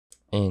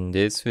In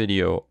this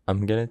video,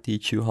 I'm gonna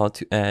teach you how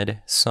to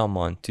add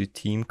someone to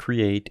Team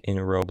Create in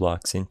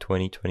Roblox in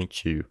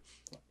 2022.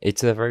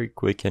 It's a very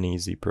quick and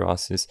easy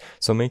process,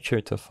 so make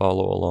sure to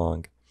follow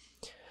along.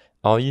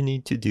 All you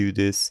need to do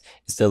this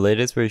is the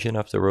latest version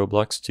of the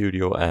Roblox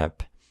Studio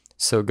app.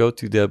 So go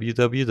to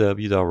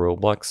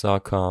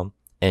www.roblox.com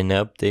and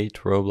update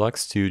Roblox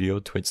Studio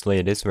to its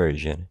latest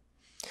version.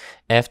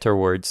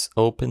 Afterwards,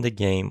 open the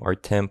game or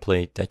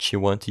template that you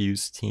want to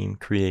use Team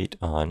Create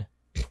on.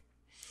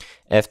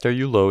 After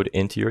you load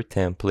into your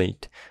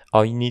template,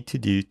 all you need to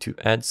do to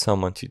add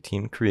someone to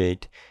Team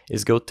Create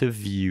is go to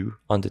View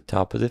on the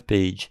top of the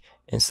page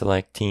and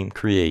select Team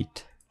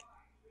Create.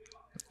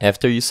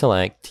 After you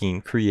select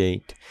Team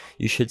Create,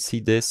 you should see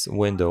this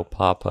window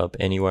pop up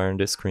anywhere on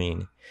the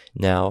screen.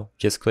 Now,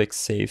 just click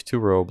Save to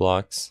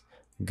Roblox,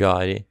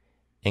 got it,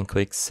 and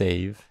click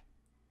Save.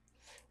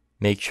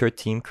 Make sure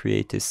Team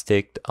Create is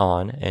ticked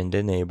on and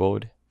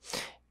enabled.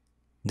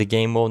 The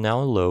game will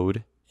now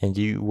load, and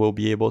you will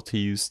be able to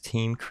use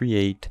Team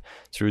Create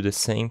through the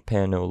same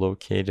panel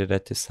located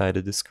at the side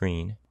of the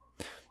screen.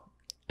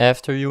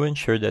 After you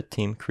ensure that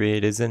Team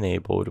Create is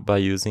enabled by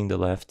using the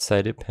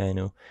left-sided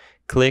panel,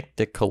 click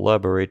the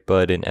Collaborate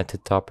button at the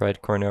top right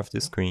corner of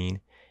the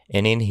screen,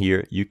 and in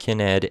here you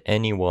can add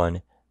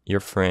anyone, your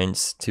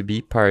friends, to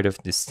be part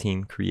of this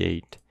Team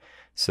Create.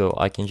 So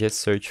I can just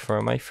search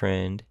for my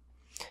friend,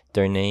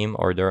 their name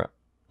or their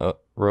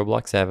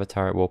Roblox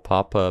avatar will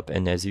pop up,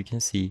 and as you can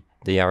see,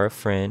 they are a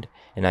friend,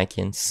 and I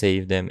can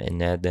save them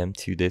and add them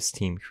to this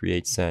Team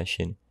Create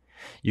session.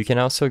 You can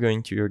also go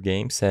into your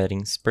game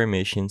settings,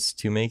 permissions,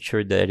 to make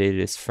sure that it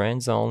is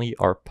friends only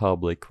or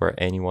public where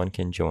anyone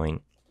can join.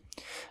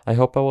 I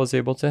hope I was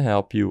able to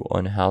help you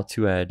on how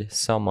to add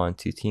someone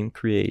to Team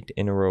Create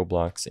in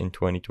Roblox in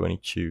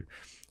 2022.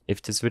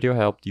 If this video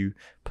helped you,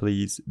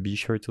 please be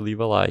sure to leave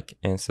a like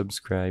and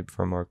subscribe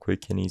for more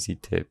quick and easy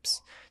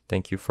tips.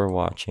 Thank you for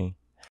watching.